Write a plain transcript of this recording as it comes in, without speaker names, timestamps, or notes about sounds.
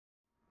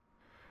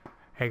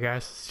Hey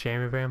guys, it's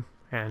Jamie Bam,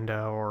 and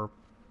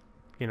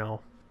you know,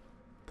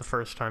 the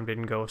first time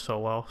didn't go so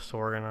well, so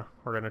we're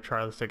gonna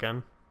try this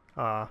again.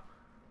 Uh,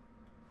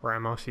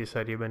 Ramos, you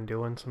said you've been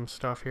doing some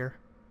stuff here.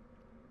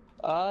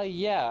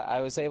 Yeah, I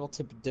was able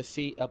to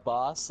defeat a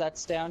boss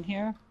that's down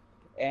here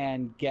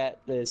and get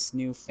this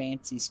new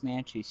fancy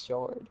smanchy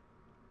sword.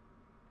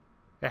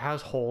 It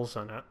has holes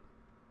in it.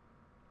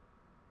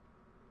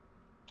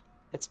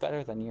 It's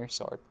better than your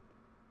sword.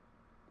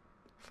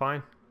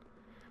 Fine,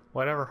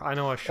 whatever. I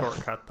know a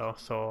shortcut though,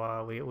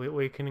 so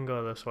we can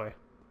go this way.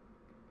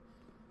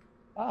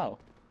 Oh,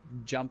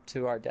 jump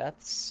to our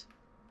deaths.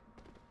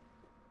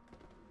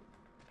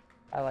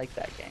 I like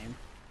that game.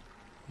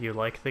 You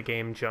like the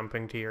game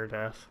jumping to your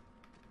death?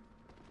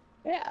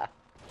 Yeah.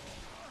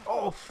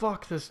 Oh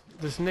fuck! This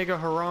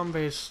nigga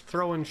Harambe's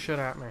throwing shit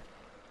at me.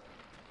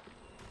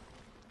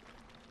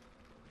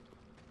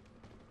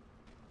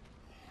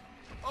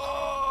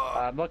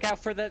 Oh! Look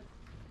out for the...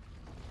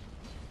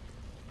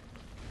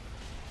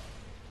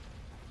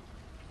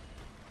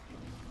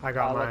 I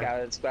got mine. Look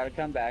out, it's about to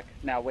come back.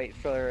 Now wait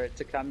for it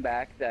to come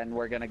back, then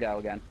we're gonna go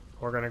again.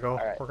 We're gonna go.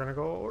 Right. We're gonna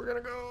go. We're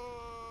gonna go.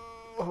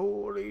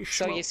 Holy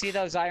shit. So you see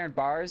those iron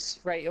bars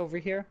right over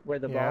here where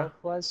the ball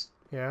was?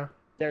 Yeah.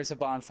 There's a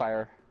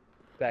bonfire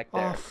back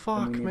there. Oh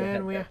fuck,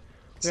 man.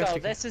 So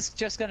this is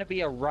just gonna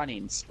be a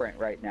running sprint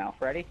right now.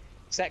 Ready?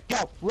 Set,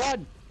 go!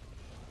 Run!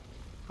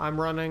 I'm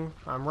running.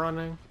 I'm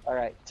running.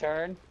 Alright,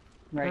 turn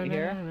right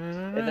here.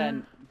 And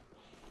then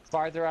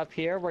farther up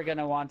here, we're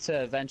gonna want to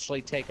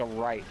eventually take a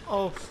right.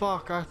 Oh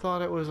fuck, I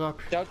thought it was up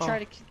here. Don't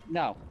try to...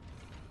 No.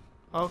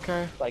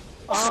 Okay. Like...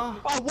 Oh,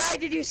 why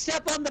did you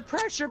step on the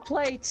pressure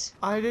plate?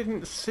 I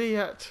didn't see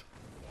it.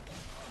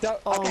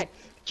 Okay,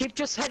 keep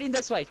just heading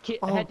this way.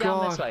 Head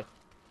down this way.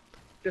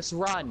 Just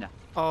run.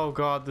 Oh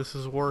god, this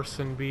is worse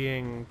than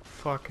being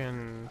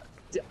fucking...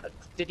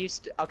 Did you...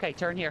 Okay,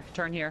 turn here.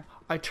 Turn here.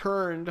 I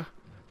turned.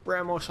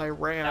 Ramos, I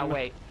ran. Now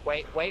wait.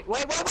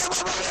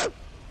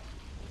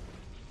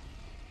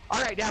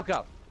 Alright, now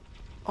go.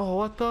 Oh,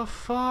 what the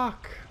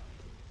fuck?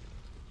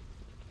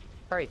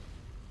 Hurry.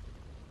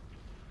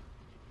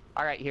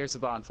 Alright, here's the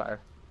bonfire.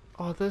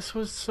 Oh, this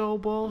was so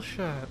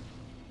bullshit.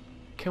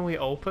 Can we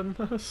open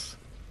this?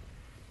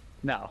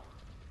 No.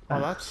 Oh,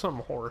 that's some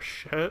horse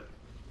shit.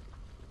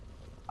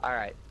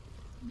 Alright.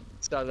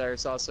 So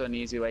there's also an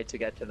easy way to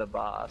get to the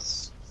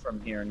boss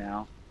from here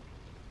now.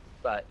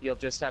 But you'll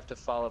just have to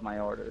follow my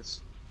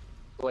orders.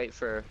 Wait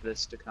for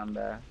this to come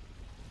back.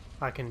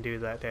 I can do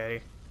that,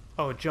 Daddy.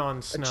 Oh,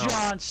 Jon Snow.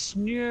 Jon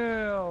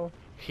Snow!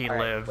 He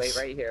lives. Wait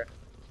right here.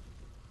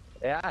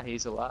 Yeah,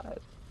 he's alive.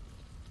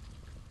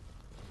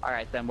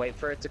 Alright, then wait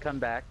for it to come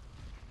back.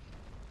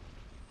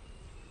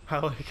 I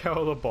like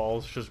how the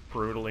ball's just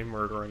brutally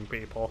murdering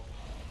people.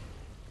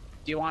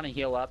 Do you want to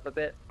heal up a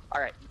bit?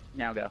 Alright,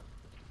 now go.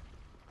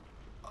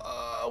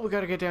 We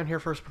gotta get down here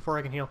first before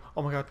I can heal.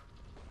 Oh my god.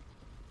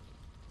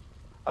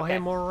 Oh, Okay. hey,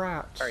 more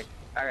rats.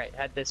 Alright,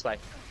 head this way.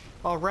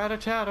 Oh,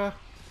 rat-a-tata.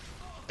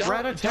 Don't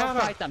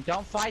fight them,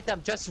 don't fight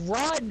them, just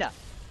run!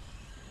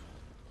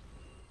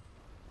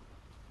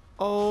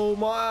 Oh,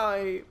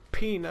 my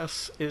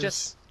penis is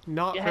Just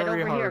not head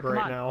very over hard here, come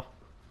right on. now.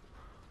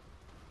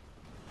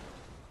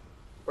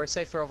 We're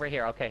safer over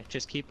here, okay.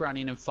 Just keep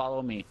running and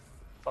follow me.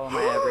 Follow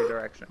my every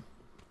direction.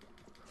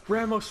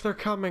 Ramos, they're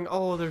coming.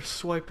 Oh, they're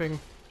swiping.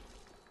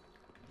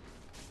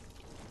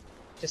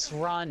 Just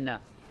run,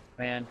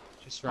 man.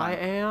 Just run. I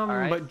am, All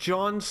right? but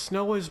Jon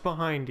Snow is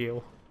behind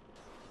you.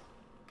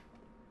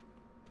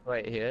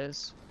 Wait, he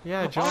is?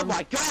 Yeah, Jon. Oh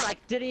my god, I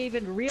didn't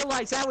even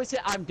realize that was it.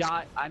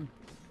 I'm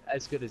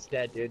as good as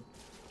dead, dude.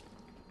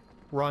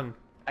 Run.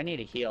 I need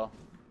a heal.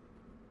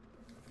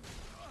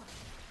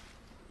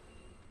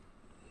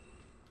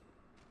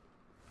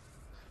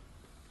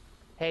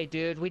 Hey,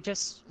 dude, we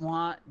just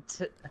want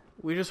to...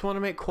 We just want to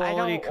make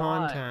quality don't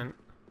want- content.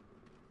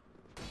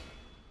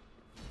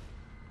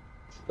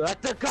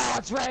 Let the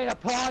gods rain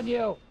upon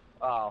you!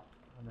 Oh,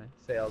 I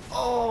failed.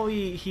 Oh,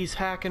 he's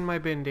hacking my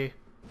bindi.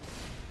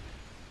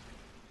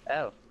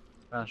 Oh.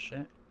 Oh,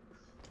 shit.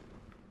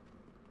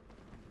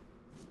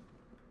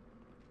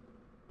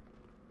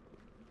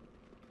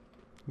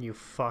 You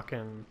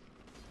fucking...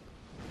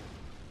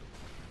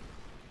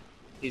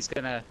 He's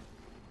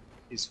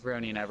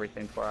ruining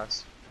everything for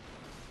us.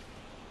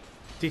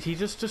 Did he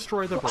just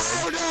destroy the bridge?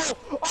 Oh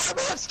no!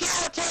 Army of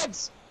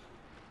skeletons!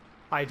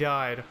 I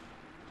died.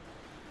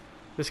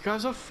 This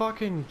guy's a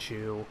fucking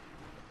Jew.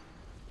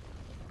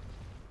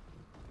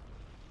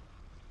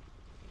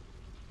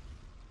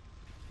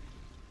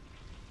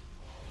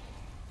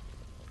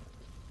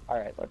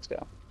 Alright, let's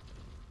go.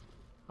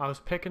 I was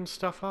picking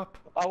stuff up.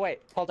 Oh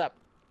wait, hold up.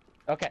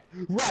 Okay,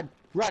 run!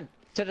 Run!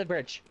 To the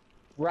bridge.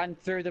 Run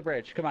through the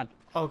bridge, come on.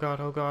 Oh god,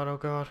 oh god, oh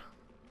god.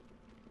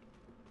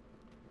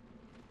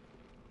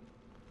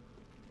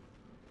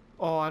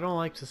 Oh, I don't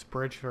like this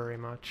bridge very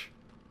much.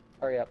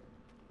 Hurry up.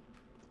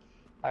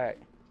 Alright.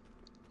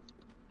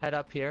 Head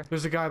up here.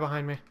 There's a guy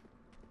behind me.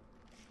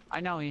 I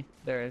know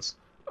there is.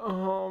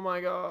 Oh my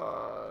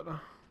god.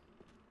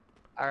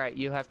 Alright,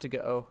 you have to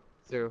go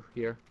through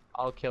here.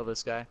 I'll kill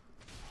this guy.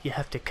 You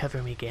have to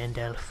cover me,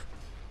 Gandalf.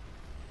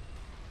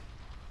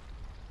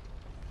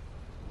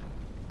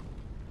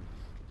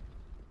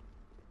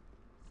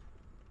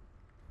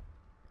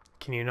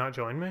 Can you not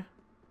join me?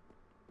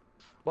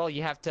 Well,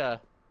 you have to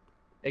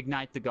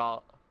ignite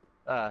the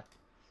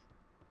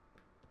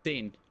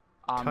thing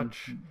on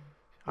Touch. I the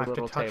have to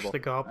little touch table. the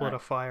goblet Alright.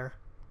 of fire.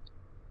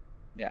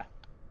 Yeah.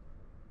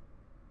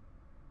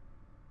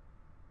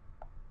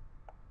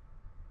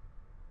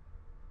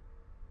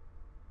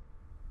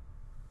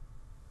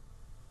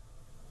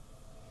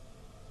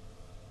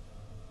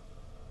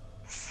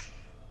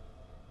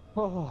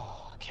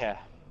 Oh, okay.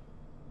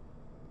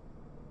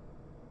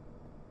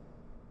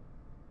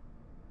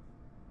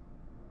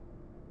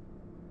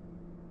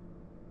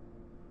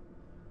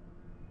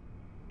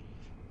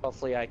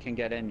 Hopefully I can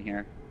get in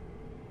here.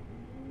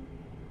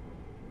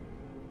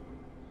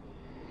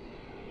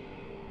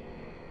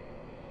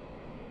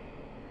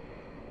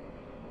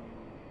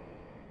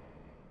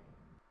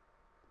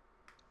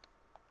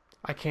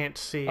 I can't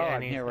see Oh, anything.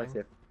 I'm here with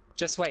you.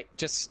 Just wait.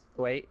 Just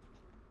wait.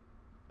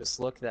 Just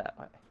look that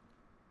way.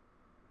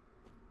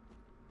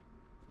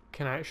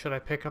 Should I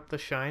pick up the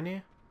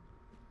shiny?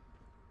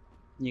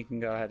 You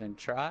can go ahead and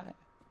try.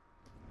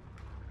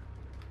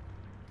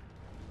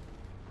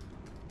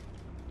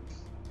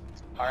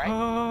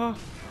 Alright?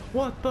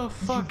 What the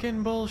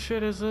fucking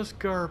bullshit is this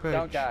garbage?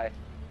 Don't die.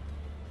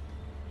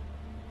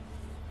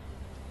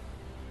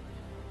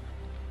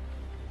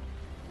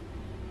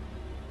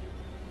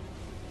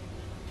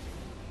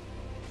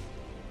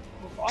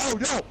 Oh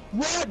no!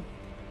 Run!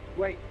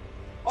 Wait.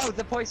 Oh,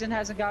 the poison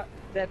hasn't got.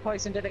 The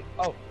poison didn't.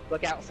 Oh,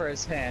 look out for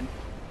his hand.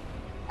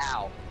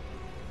 Ow.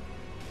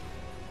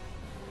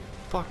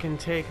 Fucking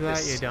take that,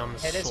 Just you dumb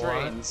hit his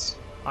slut. reins.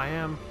 I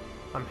am.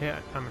 I'm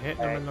hitting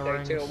him in the Three,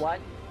 rings. 2, 1.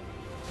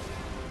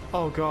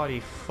 Oh god, he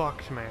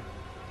fucked me.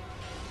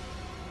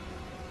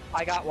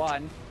 I got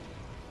one.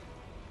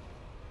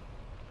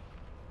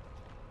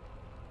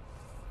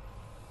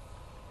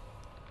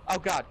 Oh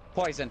god,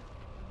 poison.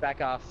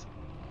 Back off.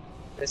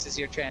 This is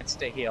your chance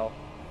to heal.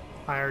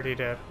 I already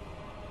did.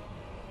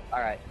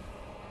 Alright.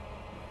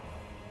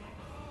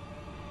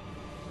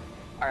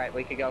 Alright,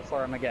 we could go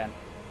for him again.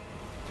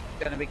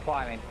 Gonna be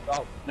climbing.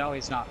 Oh, no,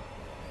 he's not.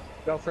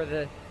 Go for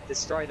the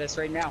destroy this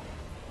right now.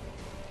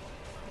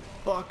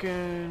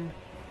 Fucking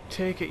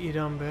take it, you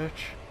dumb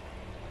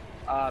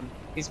bitch.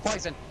 He's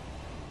poisoned.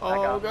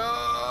 Oh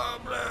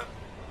god. Blah.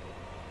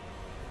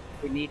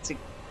 We need to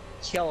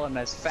kill him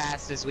as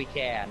fast as we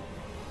can.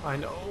 I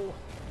know.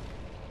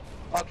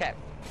 Okay.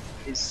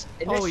 He's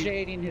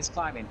initiating his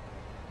climbing.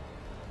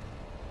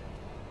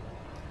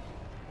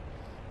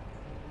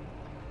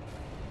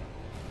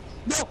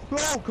 No!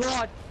 Oh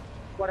god!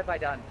 What have I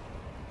done?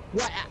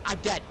 What? I'm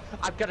dead.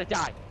 I'm gonna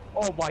die.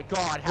 Oh my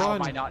god, how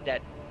am I not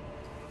dead?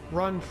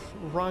 Run,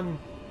 run.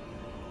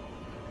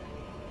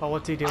 Oh,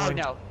 what's he doing? Oh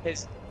no,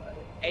 his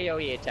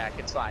AoE attack.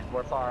 It's fine.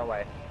 We're far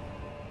away.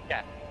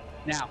 Okay.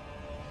 Now.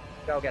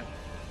 Go again.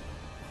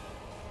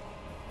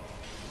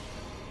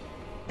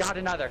 Got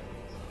another.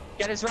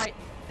 Get his right.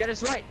 Get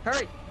his right.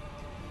 Hurry.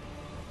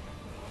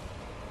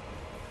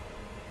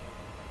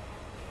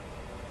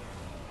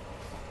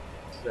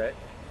 Right.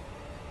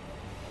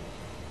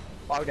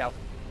 Oh no.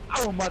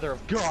 Oh mother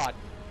of God.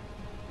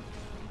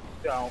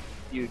 Don't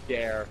you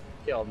dare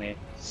kill me.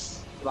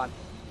 Come on.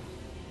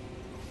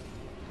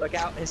 Look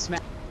out, his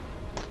smack.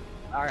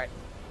 Alright.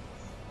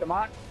 Come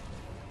on.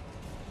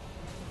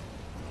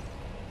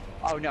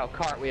 Oh no,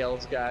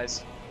 cartwheels,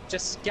 guys.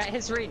 Just get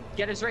his ring.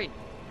 Get his ring.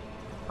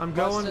 I'm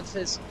going. Most of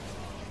his...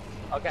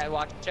 Okay,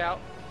 watch out.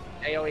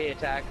 AoE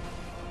attack.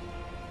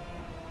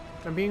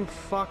 I'm being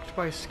fucked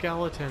by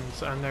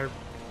skeletons, and they're...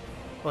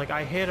 Like,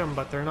 I hit them,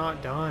 but they're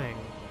not dying.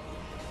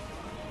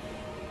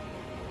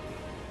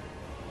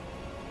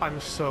 I'm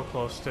so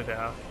close to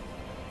death.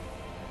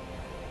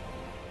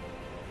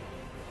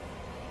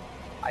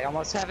 I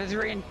almost have his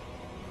ring.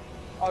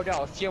 Oh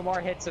no, a few more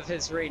hits of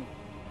his ring.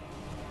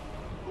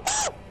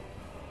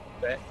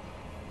 Bit.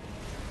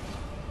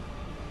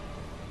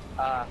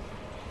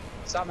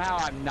 Somehow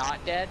I'm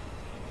not dead.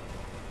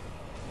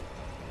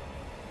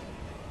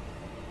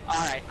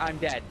 Alright, I'm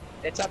dead.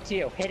 It's up to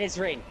you. Hit his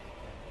ring.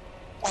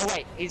 Oh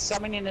wait, he's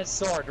summoning his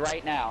sword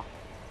right now.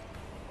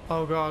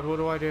 Oh god, what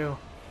do I do?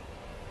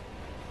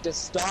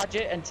 Just dodge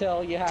it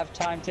until you have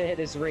time to hit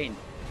his ring.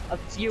 A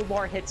few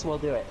more hits will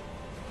do it.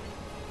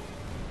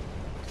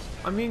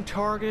 I'm being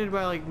targeted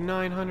by like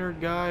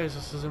 900 guys.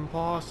 This is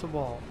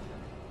impossible.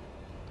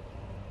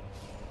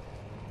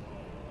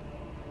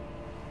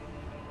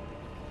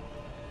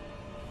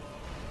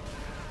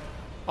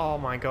 Oh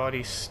my god,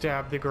 he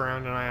stabbed the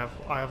ground and I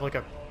have like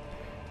a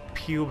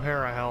pube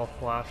hair of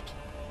health left.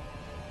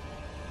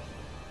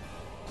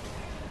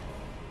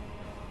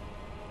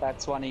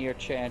 That's one of your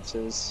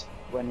chances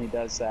when he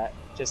does that.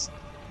 Just,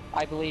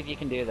 I believe you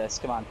can do this.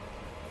 Come on.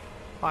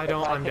 I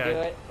don't, I'm Do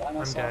dead. it by I'm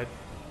myself. dead.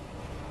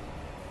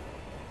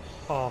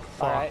 Oh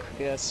fuck. Alright,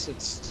 guess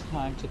it's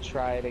time to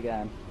try it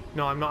again.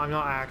 No, I'm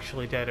not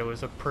actually dead. It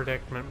was a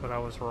predicament, but I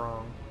was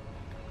wrong.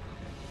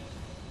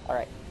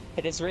 Alright,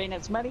 Hit his ring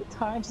as many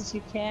times as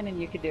you can,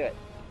 and you can do it.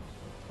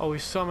 Oh,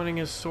 he's summoning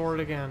his sword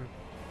again.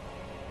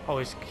 Oh,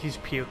 he's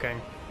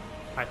puking,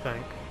 I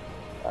think.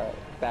 Alright,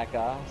 back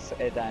off,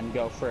 and then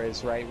go for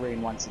his right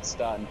ring once it's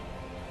done.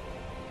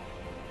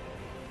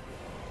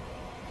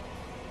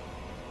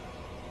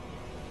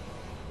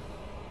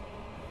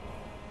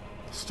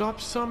 Stop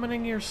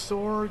summoning your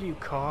sword, you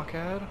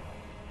cockhead.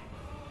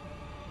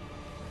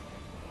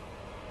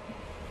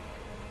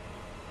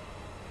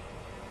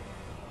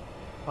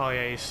 Oh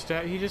yeah,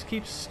 he just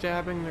keeps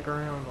stabbing the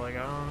ground like,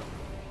 oh.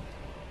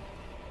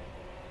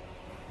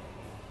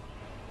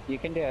 You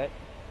can do it.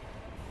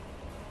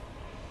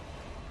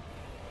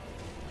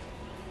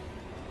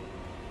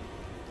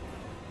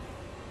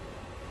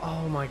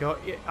 Oh my god,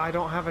 I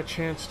don't have a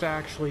chance to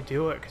actually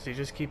do it because he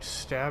just keeps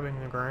stabbing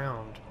the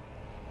ground.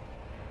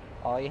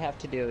 All you have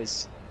to do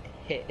is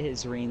hit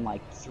his ring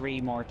like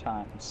 3 more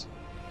times.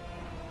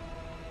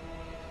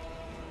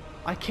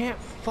 I can't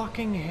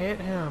fucking hit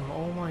him,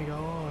 oh my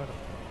god.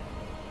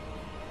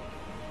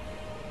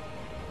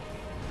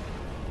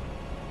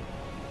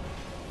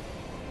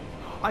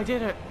 I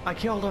did it! I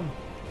killed him!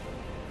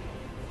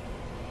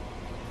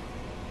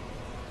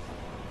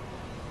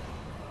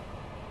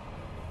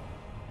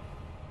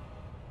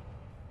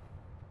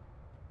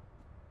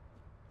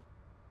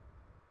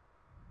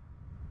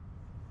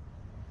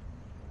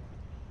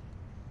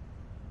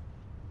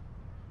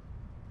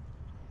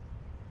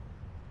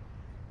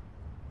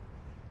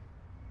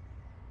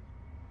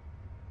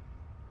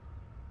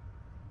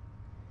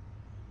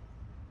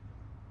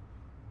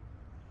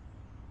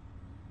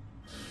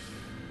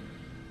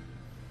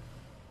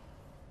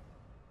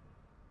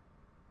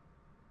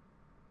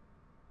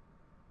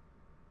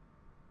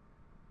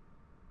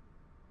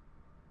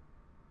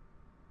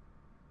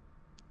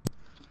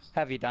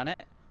 Have you done it?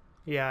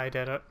 Yeah, I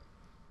did it.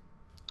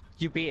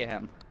 You beat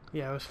him.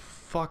 Yeah, it was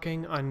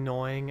fucking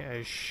annoying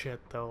as shit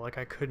though, like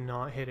I could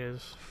not hit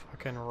his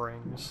fucking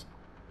rings.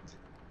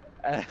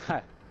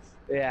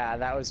 Yeah,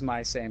 that was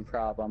my same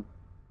problem.